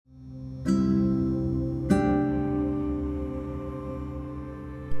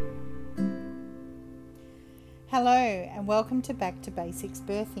Hello and welcome to Back to Basics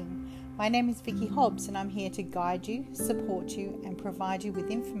Birthing. My name is Vicky Hobbs and I'm here to guide you, support you and provide you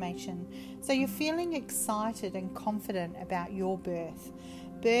with information so you're feeling excited and confident about your birth.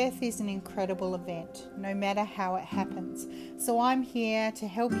 Birth is an incredible event, no matter how it happens. So I'm here to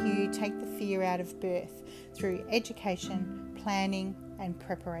help you take the fear out of birth through education, planning and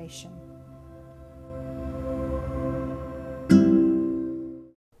preparation.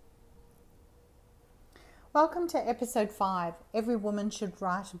 Welcome to episode 5, Every Woman Should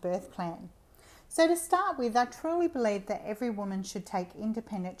Write a Birth Plan. So to start with, I truly believe that every woman should take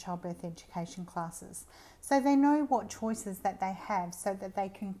independent childbirth education classes so they know what choices that they have so that they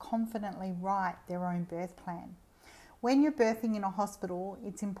can confidently write their own birth plan. When you're birthing in a hospital,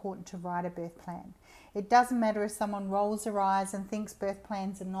 it's important to write a birth plan. It doesn't matter if someone rolls their eyes and thinks birth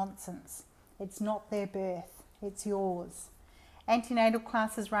plans are nonsense. It's not their birth, it's yours. Antenatal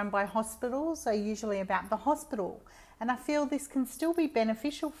classes run by hospitals are usually about the hospital, and I feel this can still be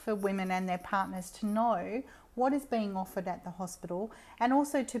beneficial for women and their partners to know what is being offered at the hospital and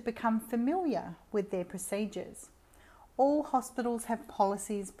also to become familiar with their procedures. All hospitals have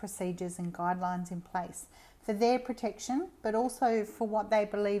policies, procedures and guidelines in place for their protection, but also for what they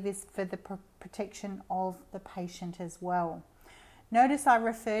believe is for the protection of the patient as well. Notice I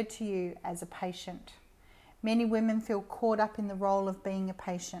referred to you as a patient. Many women feel caught up in the role of being a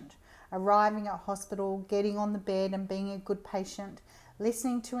patient, arriving at hospital, getting on the bed and being a good patient,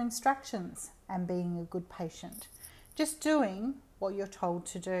 listening to instructions and being a good patient, just doing what you're told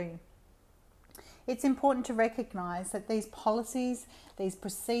to do. It's important to recognise that these policies, these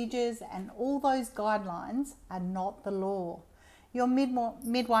procedures and all those guidelines are not the law. Your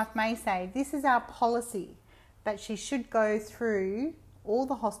midwife may say, this is our policy, but she should go through all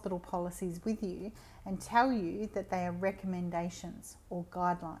the hospital policies with you and tell you that they are recommendations or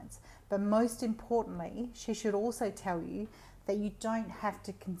guidelines. But most importantly, she should also tell you that you don't have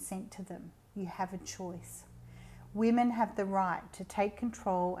to consent to them. You have a choice. Women have the right to take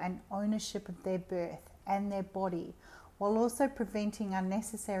control and ownership of their birth and their body while also preventing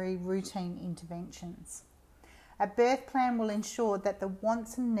unnecessary routine interventions. A birth plan will ensure that the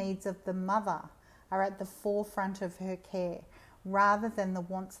wants and needs of the mother are at the forefront of her care, rather than the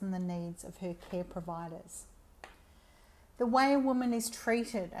wants and the needs of her care providers. The way a woman is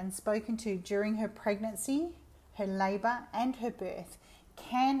treated and spoken to during her pregnancy, her labour and her birth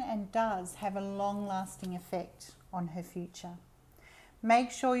can and does have a long-lasting effect on her future.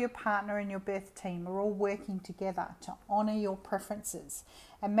 Make sure your partner and your birth team are all working together to honour your preferences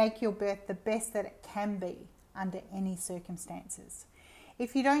and make your birth the best that it can be under any circumstances.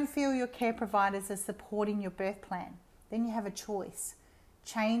 If you don't feel your care providers are supporting your birth plan, then you have a choice.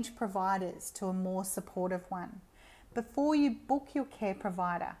 Change providers to a more supportive one. Before you book your care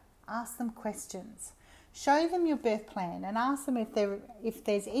provider, ask them questions. Show them your birth plan and ask them if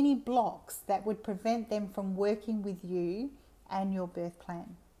there's any blocks that would prevent them from working with you and your birth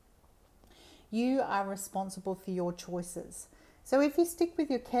plan. You are responsible for your choices. So if you stick with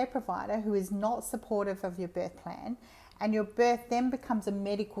your care provider who is not supportive of your birth plan and your birth then becomes a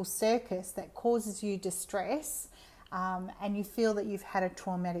medical circus that causes you distress, and you feel that you've had a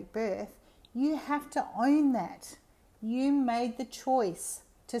traumatic birth, you have to own that. You made the choice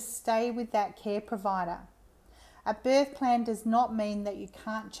to stay with that care provider. A birth plan does not mean that you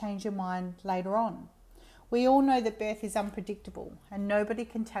can't change your mind later on. We all know that birth is unpredictable and nobody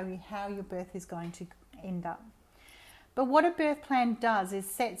can tell you how your birth is going to end up. But what a birth plan does is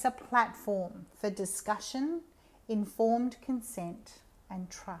sets a platform for discussion, informed consent and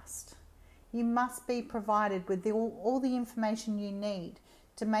trust. You must be provided with all the information you need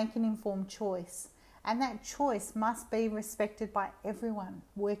to make an informed choice, and that choice must be respected by everyone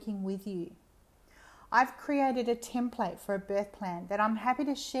working with you. I've created a template for a birth plan that I'm happy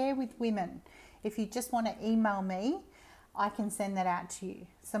to share with women. If you just want to email me, I can send that out to you.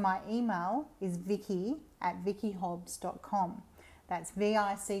 So my email is vicky@vickyhobbs.com. That's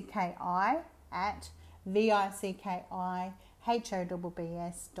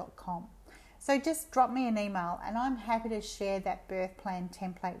VICKI@VICKIHOBBS.com. So just drop me an email and I'm happy to share that birth plan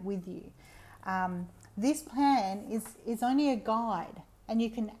template with you. This plan is only a guide and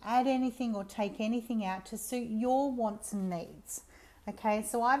you can add anything or take anything out to suit your wants and needs. Okay,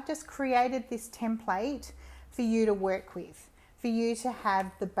 so I've just created this template for you to work with, for you to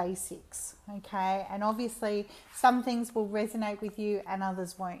have the basics. Okay, and obviously some things will resonate with you and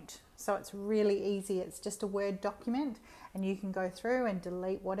others won't. So it's really easy. It's just a Word document and you can go through and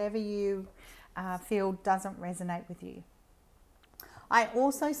delete whatever you feel doesn't resonate with you. I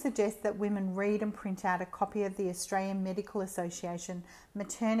also suggest that women read and print out a copy of the Australian Medical Association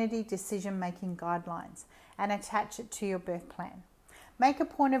Maternity Decision Making Guidelines and attach it to your birth plan. Make a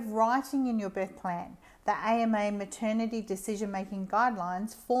point of writing in your birth plan, the AMA maternity decision-making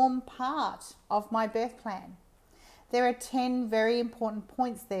guidelines form part of my birth plan. There are 10 very important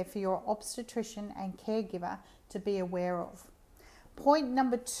points there for your obstetrician and caregiver to be aware of. Point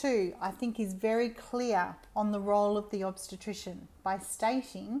number 2, I think, is very clear on the role of the obstetrician by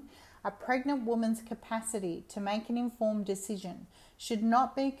stating a pregnant woman's capacity to make an informed decision should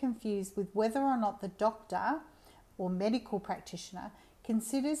not be confused with whether or not the doctor or medical practitioner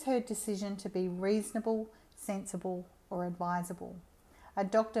considers her decision to be reasonable, sensible, or advisable. A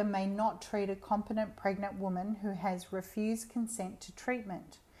doctor may not treat a competent pregnant woman who has refused consent to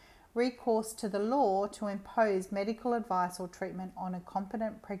treatment. Recourse to the law to impose medical advice or treatment on a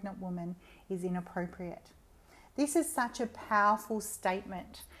competent pregnant woman is inappropriate. This is such a powerful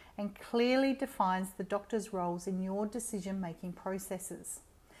statement and clearly defines the doctor's roles in your decision-making processes.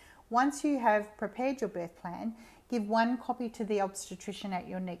 Once you have prepared your birth plan, give one copy to the obstetrician at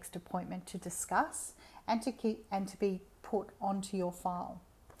your next appointment to discuss and to be put onto your file.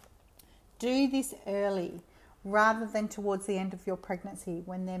 Do this early rather than towards the end of your pregnancy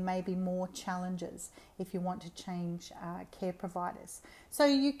when there may be more challenges if you want to change care providers. So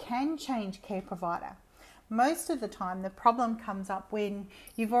you can change care provider. Most of the time the problem comes up when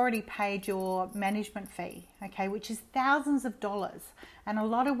you've already paid your management fee, okay, which is thousands of dollars, and a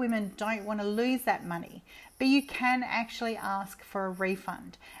lot of women don't want to lose that money, but you can actually ask for a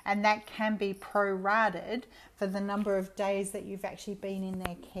refund, and that can be prorated for the number of days that you've actually been in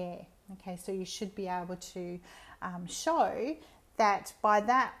their care. Okay, so you should be able to show that by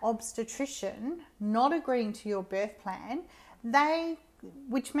that obstetrician not agreeing to your birth plan,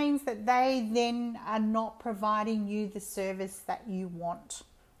 which means that they then are not providing you the service that you want,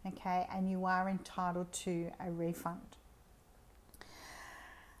 okay, and you are entitled to a refund.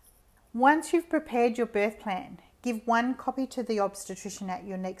 Once you've prepared your birth plan, give one copy to the obstetrician at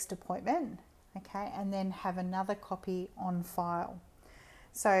your next appointment, okay, and then have another copy on file.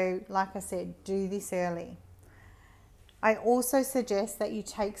 So, like I said, do this early. I also suggest that you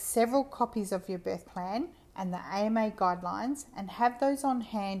take several copies of your birth plan and the AMA guidelines and have those on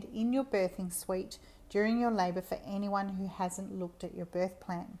hand in your birthing suite during your labour for anyone who hasn't looked at your birth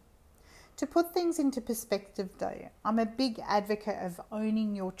plan. To put things into perspective though, I'm a big advocate of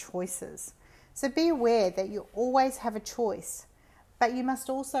owning your choices. So be aware that you always have a choice, but you must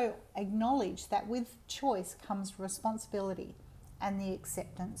also acknowledge that with choice comes responsibility and the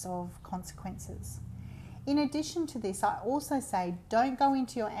acceptance of consequences. In addition to this, I also say don't go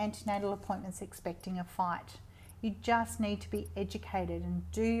into your antenatal appointments expecting a fight. You just need to be educated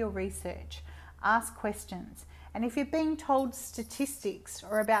and do your research, ask questions, and if you're being told statistics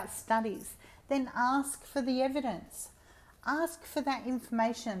or about studies, then ask for the evidence. Ask for that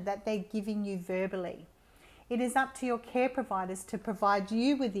information that they're giving you verbally. It is up to your care providers to provide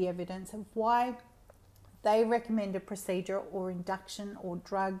you with the evidence of why they recommend a procedure or induction or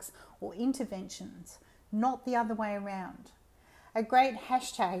drugs or interventions, not the other way around. A great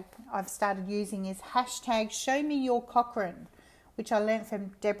hashtag I've started using is hashtag #ShowMeYourCochrane, which I learnt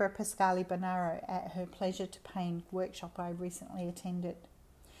from Deborah Pascali Bonaro at her Pleasure to Pain workshop I recently attended.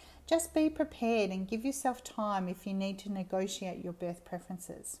 Just be prepared and give yourself time if you need to negotiate your birth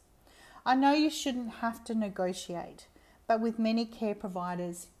preferences. I know you shouldn't have to negotiate, but with many care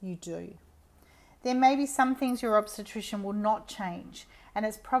providers you do. There may be some things your obstetrician will not change, and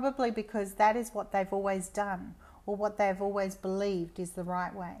it's probably because that is what they've always done or what they've always believed is the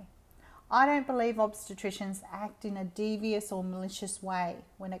right way. I don't believe obstetricians act in a devious or malicious way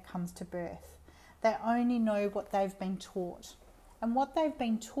when it comes to birth. They only know what they've been taught, and what they've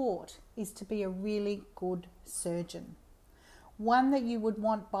been taught is to be a really good surgeon. One that you would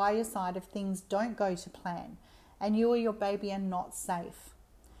want by your side if things don't go to plan and you or your baby are not safe.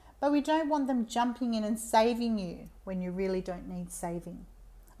 But we don't want them jumping in and saving you when you really don't need saving.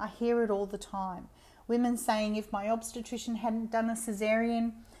 I hear it all the time. Women saying, if my obstetrician hadn't done a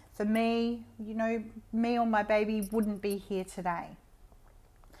cesarean for me, me or my baby wouldn't be here today.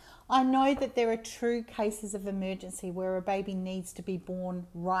 I know that there are true cases of emergency where a baby needs to be born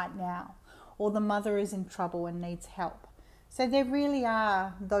right now, or the mother is in trouble and needs help. So there really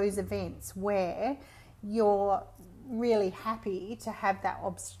are those events where you're really happy to have that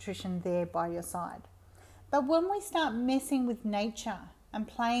obstetrician there by your side. But when we start messing with nature and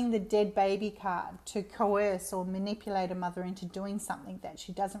playing the dead baby card to coerce or manipulate a mother into doing something that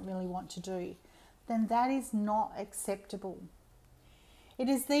she doesn't really want to do, then that is not acceptable. It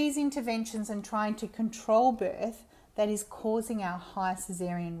is these interventions and trying to control birth that is causing our high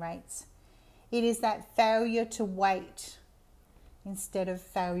caesarean rates. It is that failure to wait instead of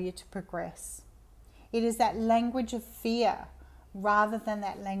failure to progress. It is that language of fear rather than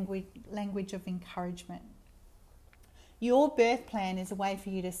that language of encouragement. Your birth plan is a way for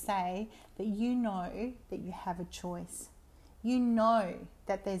you to say that you know that you have a choice. You know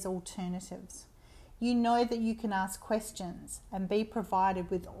that there's alternatives. You know that you can ask questions and be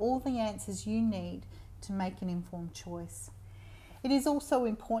provided with all the answers you need to make an informed choice. It is also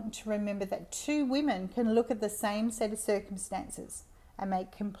important to remember that two women can look at the same set of circumstances and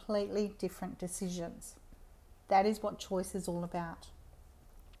make completely different decisions. That is what choice is all about.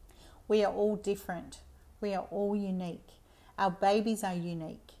 We are all different. We are all unique. Our babies are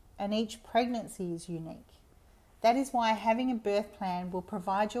unique, and each pregnancy is unique. That is why having a birth plan will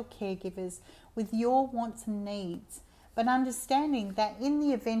provide your caregivers with your wants and needs, but understanding that in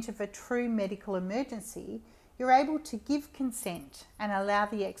the event of a true medical emergency, you're able to give consent and allow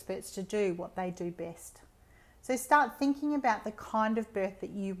the experts to do what they do best. So start thinking about the kind of birth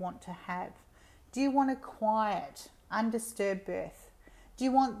that you want to have. Do you want a quiet, undisturbed birth? Do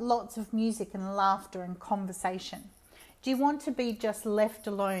you want lots of music and laughter and conversation? Do you want to be just left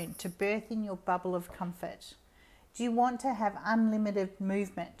alone to birth in your bubble of comfort? Do you want to have unlimited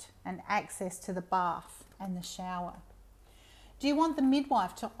movement and access to the bath and the shower? Do you want the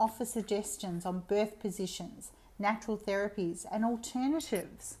midwife to offer suggestions on birth positions, natural therapies and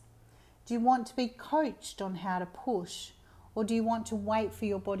alternatives? Do you want to be coached on how to push, or do you want to wait for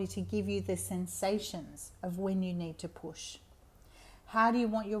your body to give you the sensations of when you need to push? How do you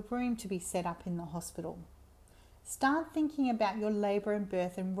want your room to be set up in the hospital? Start thinking about your labour and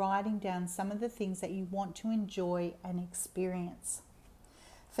birth and writing down some of the things that you want to enjoy and experience.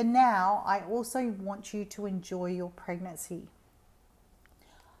 For now, I also want you to enjoy your pregnancy.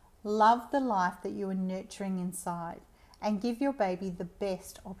 Love the life that you are nurturing inside and give your baby the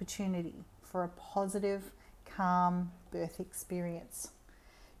best opportunity for a positive, calm birth experience.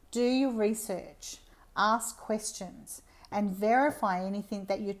 Do your research, ask questions, and verify anything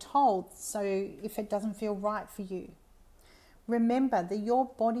that you're told, so if it doesn't feel right for you. Remember that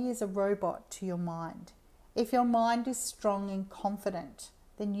your body is a robot to your mind. If your mind is strong and confident,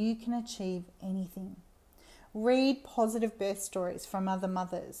 then you can achieve anything. Read positive birth stories from other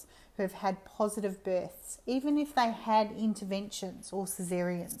mothers who have had positive births, even if they had interventions or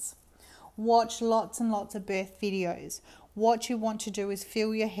cesareans. Watch lots and lots of birth videos. What you want to do is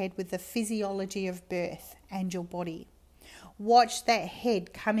fill your head with the physiology of birth and your body. Watch that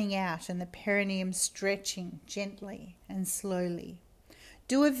head coming out and the perineum stretching gently and slowly.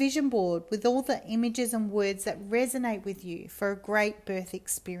 Do a vision board with all the images and words that resonate with you for a great birth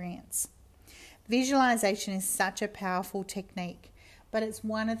experience. Visualization is such a powerful technique, but it's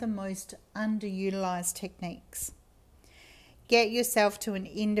one of the most underutilized techniques. Get yourself to an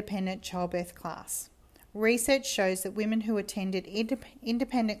independent childbirth class. Research shows that women who attended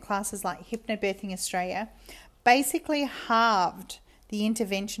independent classes like Hypnobirthing Australia basically halved the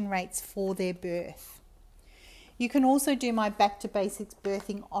intervention rates for their birth. You can also do my Back to Basics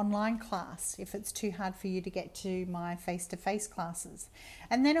Birthing online class if it's too hard for you to get to my face-to-face classes.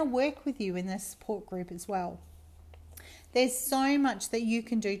 And then I'll work with you in the support group as well. There's so much that you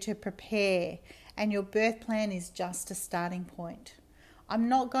can do to prepare, and your birth plan is just a starting point. I'm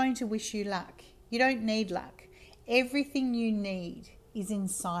not going to wish you luck. You don't need luck. Everything you need is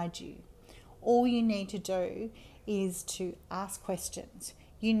inside you. All you need to do is to ask questions.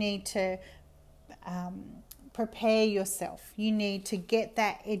 You need to prepare yourself. You need to get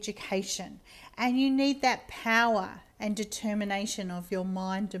that education, and you need that power and determination of your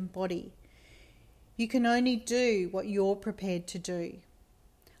mind and body. You can only do what you're prepared to do.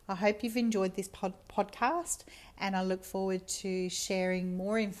 I hope you've enjoyed this podcast, and I look forward to sharing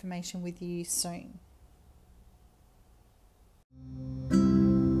more information with you soon.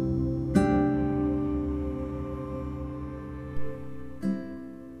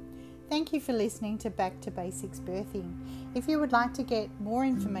 Thank you for listening to Back to Basics Birthing. If you would like to get more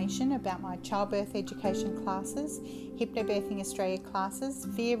information about my childbirth education classes, Hypnobirthing Australia classes,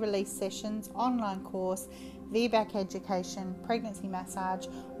 fear release sessions, online course, VBAC education, pregnancy massage,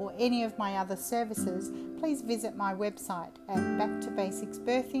 or any of my other services, please visit my website at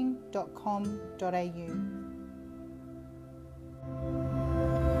backtobasicsbirthing.com.au.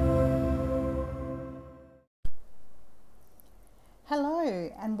 Hello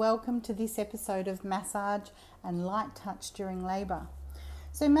and welcome to this episode of Massage and Light Touch During Labour.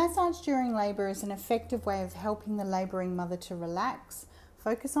 So massage during labour is an effective way of helping the labouring mother to relax,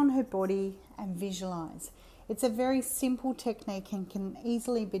 focus on her body and visualise. It's a very simple technique and can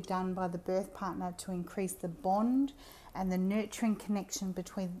easily be done by the birth partner to increase the bond and the nurturing connection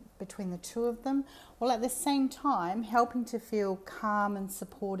between the two of them, while at the same time helping to feel calm and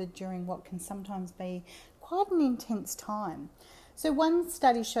supported during what can sometimes be quite an intense time. So one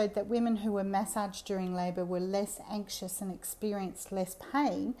study showed that women who were massaged during labour were less anxious and experienced less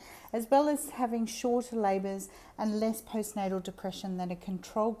pain, as well as having shorter labours and less postnatal depression than a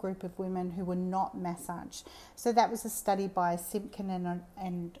control group of women who were not massaged. So that was a study by Simpkin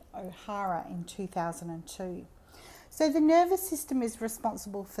and O'Hara in 2002. So the nervous system is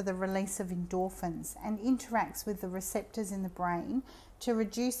responsible for the release of endorphins and interacts with the receptors in the brain to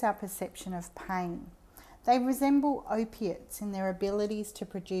reduce our perception of pain. They resemble opiates in their abilities to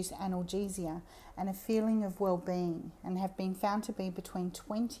produce analgesia and a feeling of well-being, and have been found to be between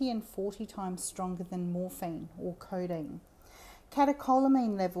 20 and 40 times stronger than morphine or codeine.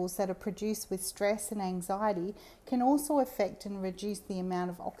 Catecholamine levels that are produced with stress and anxiety can also affect and reduce the amount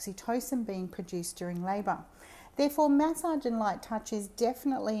of oxytocin being produced during labour. Therefore, massage and light touch is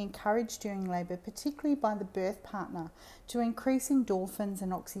definitely encouraged during labour, particularly by the birth partner, to increase endorphins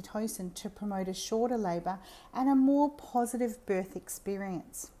and oxytocin to promote a shorter labour and a more positive birth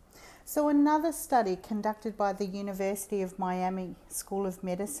experience. So another study conducted by the University of Miami School of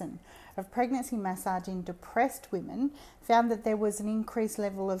Medicine of pregnancy massage in depressed women found that there was an increased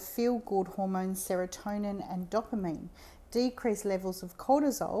level of feel-good hormones serotonin and dopamine, decreased levels of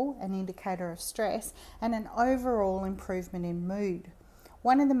cortisol, an indicator of stress, and an overall improvement in mood.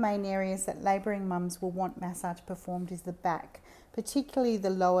 One of the main areas that labouring mums will want massage performed is the back, particularly the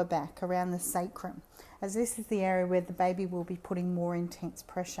lower back around the sacrum, as this is the area where the baby will be putting more intense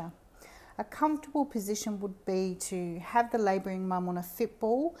pressure. A comfortable position would be to have the labouring mum on a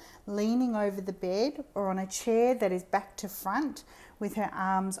football, leaning over the bed, or on a chair that is back to front, with her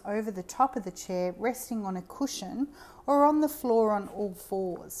arms over the top of the chair, resting on a cushion, or on the floor on all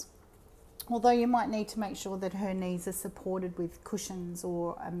fours. Although you might need to make sure that her knees are supported with cushions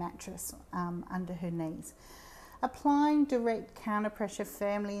or a mattress under her knees. Applying direct counter pressure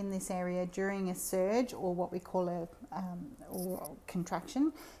firmly in this area during a surge, or what we call or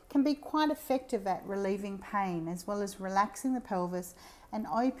contraction, can be quite effective at relieving pain, as well as relaxing the pelvis and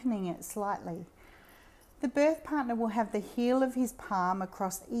opening it slightly. The birth partner will have the heel of his palm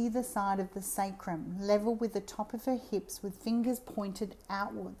across either side of the sacrum, level with the top of her hips, with fingers pointed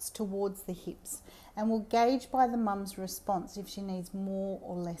outwards towards the hips, and will gauge by the mum's response if she needs more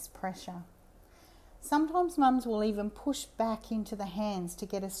or less pressure. Sometimes mums will even push back into the hands to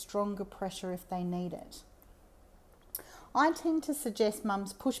get a stronger pressure if they need it. I tend to suggest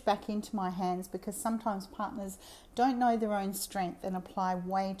mums push back into my hands because sometimes partners don't know their own strength and apply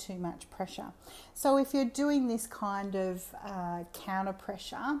way too much pressure. So if you're doing this kind of counter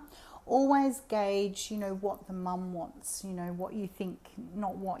pressure, always gauge, what the mum wants, what you think,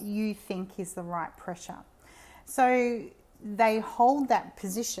 not what you think is the right pressure. So they hold that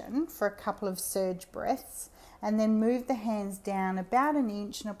position for a couple of surge breaths, and then move the hands down about an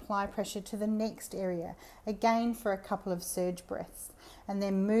inch and apply pressure to the next area, again for a couple of surge breaths, and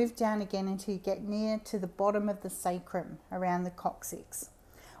then move down again until you get near to the bottom of the sacrum, around the coccyx.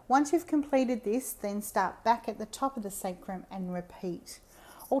 Once you've completed this, then start back at the top of the sacrum and repeat.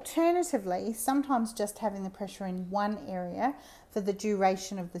 Alternatively, sometimes just having the pressure in one area for the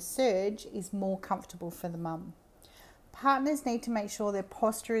duration of the surge is more comfortable for the mum. Partners need to make sure their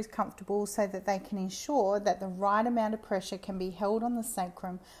posture is comfortable so that they can ensure that the right amount of pressure can be held on the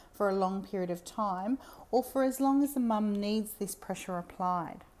sacrum for a long period of time, or for as long as the mum needs this pressure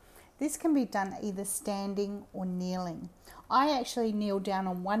applied. This can be done either standing or kneeling. I actually kneel down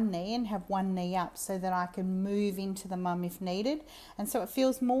on one knee and have one knee up so that I can move into the mum if needed, and so it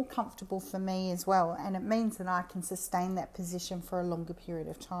feels more comfortable for me as well, and it means that I can sustain that position for a longer period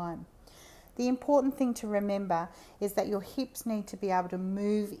of time. The important thing to remember is that your hips need to be able to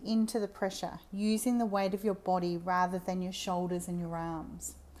move into the pressure using the weight of your body rather than your shoulders and your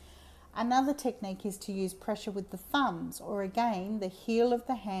arms. Another technique is to use pressure with the thumbs, or again the heel of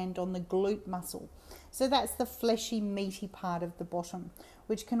the hand on the glute muscle. So that's the fleshy, meaty part of the bottom,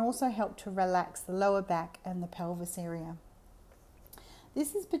 which can also help to relax the lower back and the pelvis area.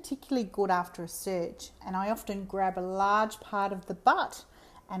 This is particularly good after a surge, and I often grab a large part of the butt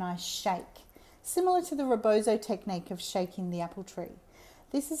and I shake, similar to the Rebozo technique of shaking the apple tree.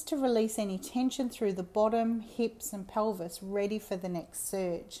 This is to release any tension through the bottom, hips and pelvis, ready for the next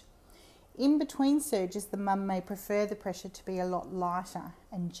surge. In between surges, the mum may prefer the pressure to be a lot lighter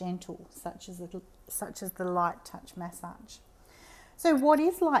and gentle, such as the light touch massage. So what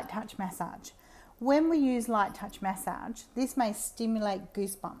is light touch massage? When we use light touch massage, this may stimulate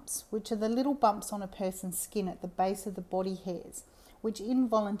goosebumps, which are the little bumps on a person's skin at the base of the body hairs, which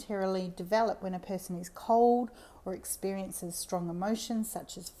involuntarily develop when a person is cold or experiences strong emotions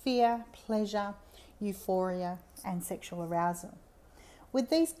such as fear, pleasure, euphoria, and sexual arousal. With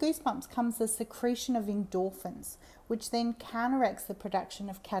these goosebumps comes the secretion of endorphins, which then counteracts the production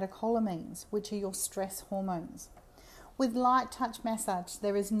of catecholamines, which are your stress hormones. With light touch massage,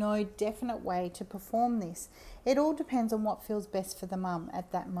 there is no definite way to perform this. It all depends on what feels best for the mum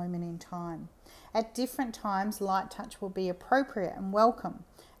at that moment in time. At different times, light touch will be appropriate and welcome.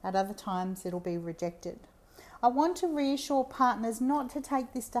 At other times, it'll be rejected. I want to reassure partners not to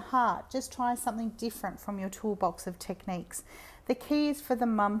take this to heart. Just try something different from your toolbox of techniques. The key is for the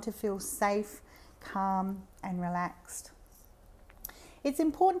mum to feel safe, calm, and relaxed. It's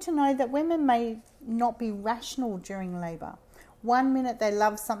important to know that women may not be rational during labour. One minute they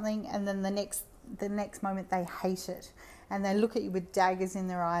love something and then the next moment they hate it and they look at you with daggers in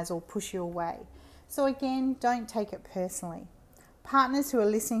their eyes or push you away. So again, don't take it personally. Partners who are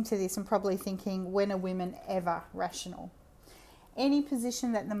listening to this and probably thinking, when are women ever rational? Any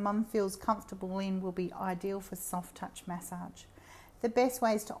position that the mum feels comfortable in will be ideal for soft touch massage. The best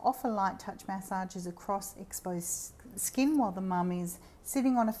ways to offer light touch massage is across exposed skin while the mum is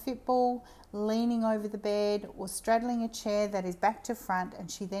sitting on a football, leaning over the bed, or straddling a chair that is back to front, and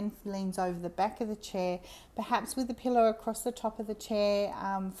she then leans over the back of the chair, perhaps with a pillow across the top of the chair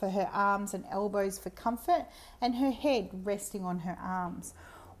for her arms and elbows for comfort, and her head resting on her arms.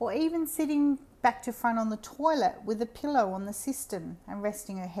 Or even sitting back to front on the toilet with a pillow on the cistern and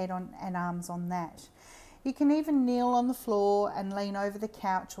resting her head on and arms on that. You can even kneel on the floor and lean over the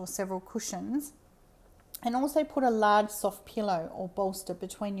couch or several cushions, and also put a large soft pillow or bolster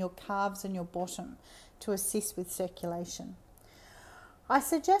between your calves and your bottom to assist with circulation. I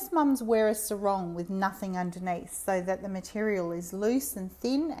suggest mums wear a sarong with nothing underneath so that the material is loose and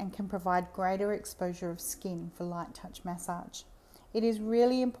thin and can provide greater exposure of skin for light touch massage. It is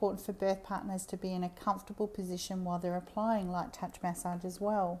really important for birth partners to be in a comfortable position while they're applying light touch massage as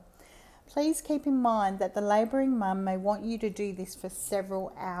well. Please keep in mind that the labouring mum may want you to do this for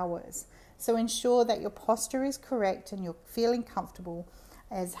several hours. So ensure that your posture is correct and you're feeling comfortable,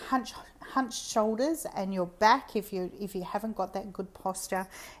 as hunched shoulders and your back, if you haven't got that good posture,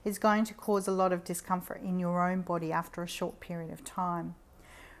 is going to cause a lot of discomfort in your own body after a short period of time.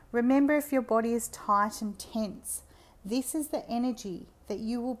 Remember, if your body is tight and tense, this is the energy that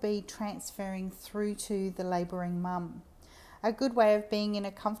you will be transferring through to the labouring mum. A good way of being in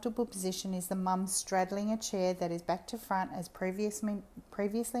a comfortable position is the mum straddling a chair that is back to front, as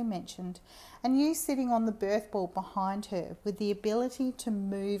previously mentioned, and you sitting on the birth ball behind her with the ability to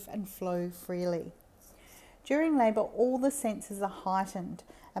move and flow freely. During labour, all the senses are heightened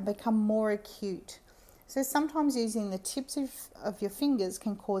and become more acute. So sometimes using the tips of your fingers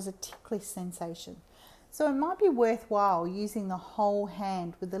can cause a ticklish sensation. So it might be worthwhile using the whole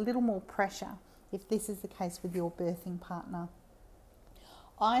hand with a little more pressure if this is the case with your birthing partner.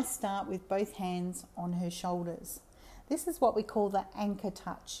 I start with both hands on her shoulders. This is what we call the anchor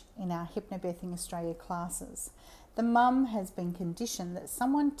touch in our Hypnobirthing Australia classes. The mum has been conditioned that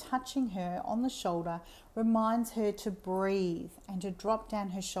someone touching her on the shoulder reminds her to breathe and to drop down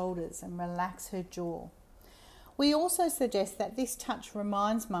her shoulders and relax her jaw. We also suggest that this touch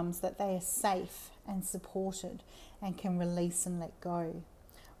reminds mums that they are safe and supported and can release and let go.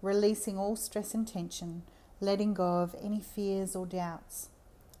 Releasing all stress and tension, letting go of any fears or doubts.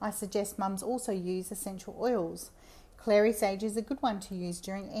 I suggest mums also use essential oils. Clary sage is a good one to use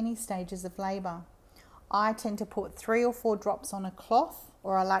during any stages of labour. I tend to put 3 or 4 drops on a cloth,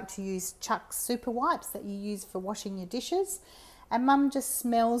 or I like to use Chuck's super wipes that you use for washing your dishes, and mum just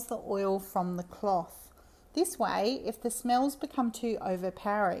smells the oil from the cloth. This way, if the smells become too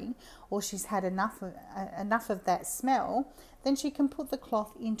overpowering or she's had enough of that smell, then she can put the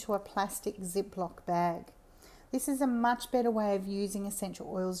cloth into a plastic Ziploc bag. This is a much better way of using essential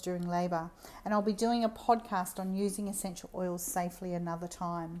oils during labour, and I'll be doing a podcast on using essential oils safely another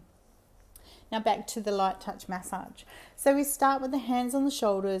time. Now back to the light touch massage. So we start with the hands on the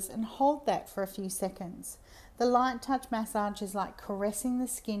shoulders and hold that for a few seconds. The light touch massage is like caressing the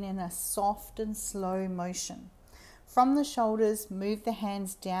skin in a soft and slow motion. From the shoulders, move the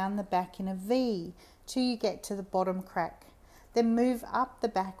hands down the back in a V till you get to the bottom crack. Then move up the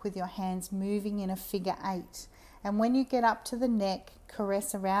back with your hands moving in a figure 8. And when you get up to the neck,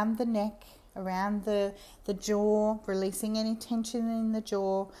 caress around the neck, around the jaw, releasing any tension in the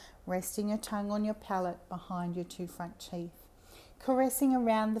jaw, resting your tongue on your palate behind your 2 front teeth. Caressing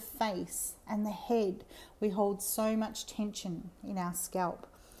around the face and the head. We hold so much tension in our scalp.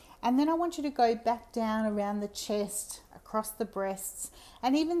 And then I want you to go back down around the chest, across the breasts,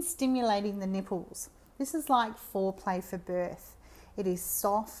 and even stimulating the nipples. This is like foreplay for birth. It is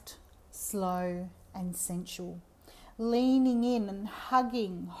soft, slow, and sensual. leaning in and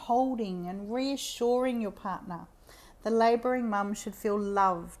hugging, holding and reassuring your partner. The labouring mum should feel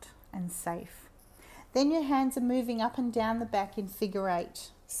loved and safe. Then your hands are moving up and down the back in figure 8,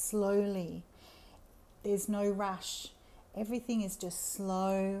 slowly. There's no rush. Everything is just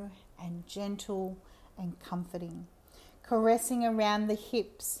slow and gentle and comforting. Caressing around the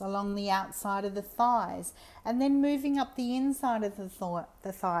hips, along the outside of the thighs, and then moving up the inside of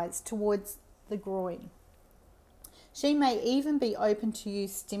the thighs towards the groin. She may even be open to you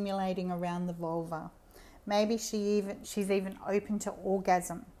stimulating around the vulva. Maybe she's even open to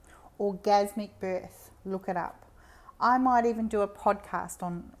orgasm, orgasmic birth. Look it up. I might even do a podcast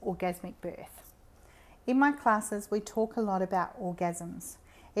on orgasmic birth. In my classes, we talk a lot about orgasms.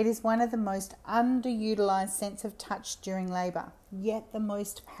 It is one of the most underutilized sense of touch during labour, yet the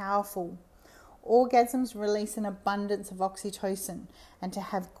most powerful. Orgasms release an abundance of oxytocin, and to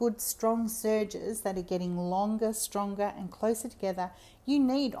have good, strong surges that are getting longer, stronger and closer together, you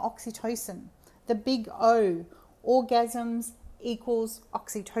need oxytocin. The big O, orgasms equals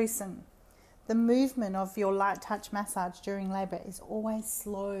oxytocin. The movement of your light touch massage during labour is always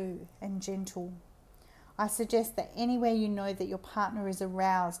slow and gentle. I suggest that anywhere you know that your partner is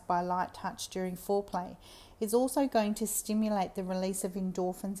aroused by light touch during foreplay is also going to stimulate the release of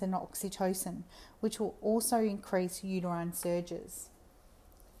endorphins and oxytocin, which will also increase uterine surges.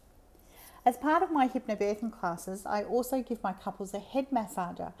 As part of my hypnobirthing classes, I also give my couples a head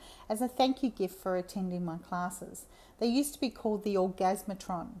massager as a thank you gift for attending my classes. They used to be called the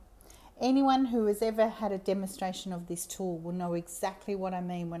Orgasmatron. Anyone who has ever had a demonstration of this tool will know exactly what I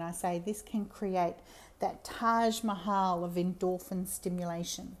mean when I say this can create that Taj Mahal of endorphin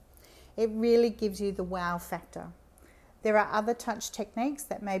stimulation. It really gives you the wow factor. There are other touch techniques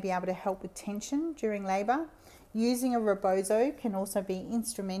that may be able to help with tension during labour. Using a rebozo can also be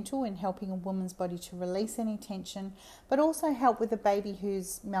instrumental in helping a woman's body to release any tension, but also help with a baby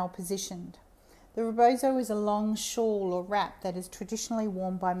who's malpositioned. The rebozo is a long shawl or wrap that is traditionally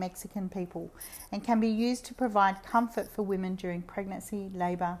worn by Mexican people and can be used to provide comfort for women during pregnancy,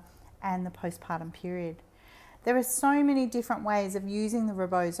 labour and the postpartum period. There are so many different ways of using the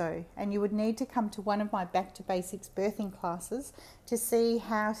rebozo, and you would need to come to one of my Back to Basics birthing classes to see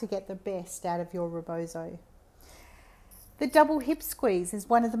how to get the best out of your rebozo. The double hip squeeze is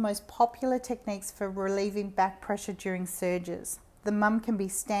one of the most popular techniques for relieving back pressure during surges. The mum can be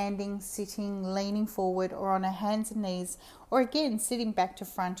standing, sitting, leaning forward or on her hands and knees, or again sitting back to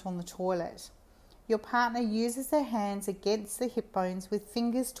front on the toilet. Your partner uses their hands against the hip bones with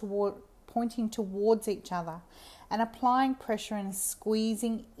fingers pointing towards each other and applying pressure and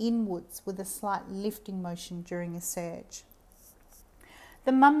squeezing inwards with a slight lifting motion during a surge.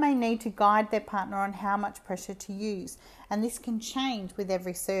 The mum may need to guide their partner on how much pressure to use, and this can change with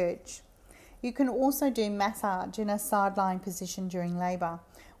every surge. You can also do massage in a side-lying position during labour,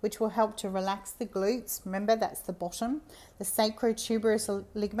 which will help to relax the glutes, remember that's the bottom, the sacrotuberous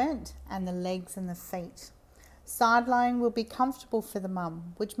ligament, and the legs and the feet. Side-lying will be comfortable for the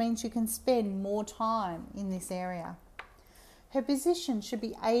mum, which means you can spend more time in this area. Her position should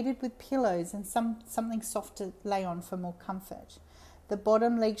be aided with pillows and something soft to lay on for more comfort. The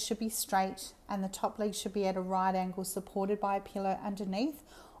bottom legs should be straight and the top legs should be at a right angle supported by a pillow underneath,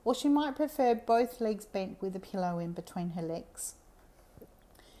 or she might prefer both legs bent with a pillow in between her legs.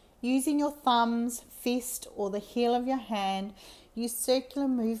 Using your thumbs, fist or the heel of your hand, use circular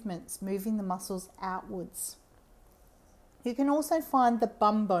movements, moving the muscles outwards. You can also find the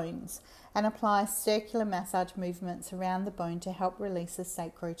bum bones and apply circular massage movements around the bone to help release the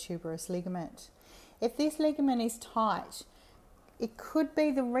sacrotuberous ligament. If this ligament is tight, it could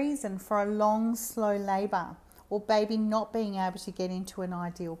be the reason for a long, slow labour or baby not being able to get into an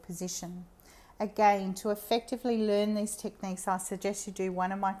ideal position. Again, to effectively learn these techniques, I suggest you do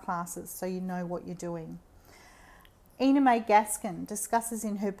one of my classes so you know what you're doing. Ina May Gaskin discusses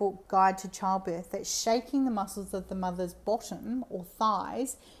in her book Guide to Childbirth that shaking the muscles of the mother's bottom or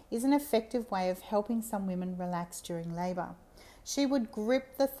thighs is an effective way of helping some women relax during labour. She would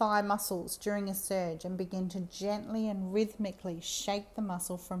grip the thigh muscles during a surge and begin to gently and rhythmically shake the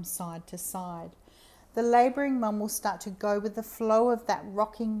muscle from side to side. The labouring mum will start to go with the flow of that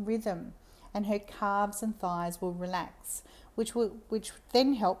rocking rhythm, and her calves and thighs will relax, which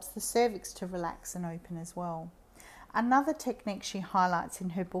then helps the cervix to relax and open as well. Another technique she highlights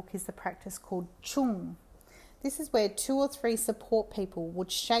in her book is the practice called chung. This is where 2 or 3 support people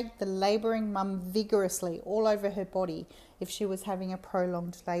would shake the labouring mum vigorously all over her body if she was having a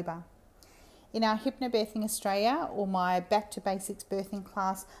prolonged labour. In our Hypnobirthing Australia or my Back to Basics birthing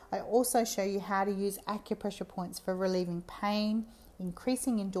class, I also show you how to use acupressure points for relieving pain,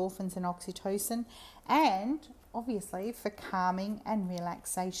 increasing endorphins and oxytocin, and obviously for calming and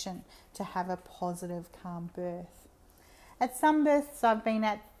relaxation to have a positive, calm birth. At some births I've been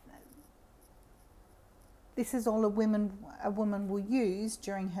at, this is all a woman will use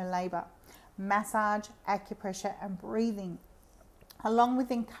during her labour. Massage, acupressure and breathing, along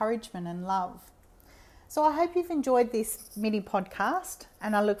with encouragement and love. So I hope you've enjoyed this mini podcast,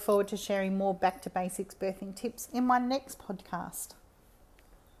 and I look forward to sharing more back to basics birthing tips in my next podcast.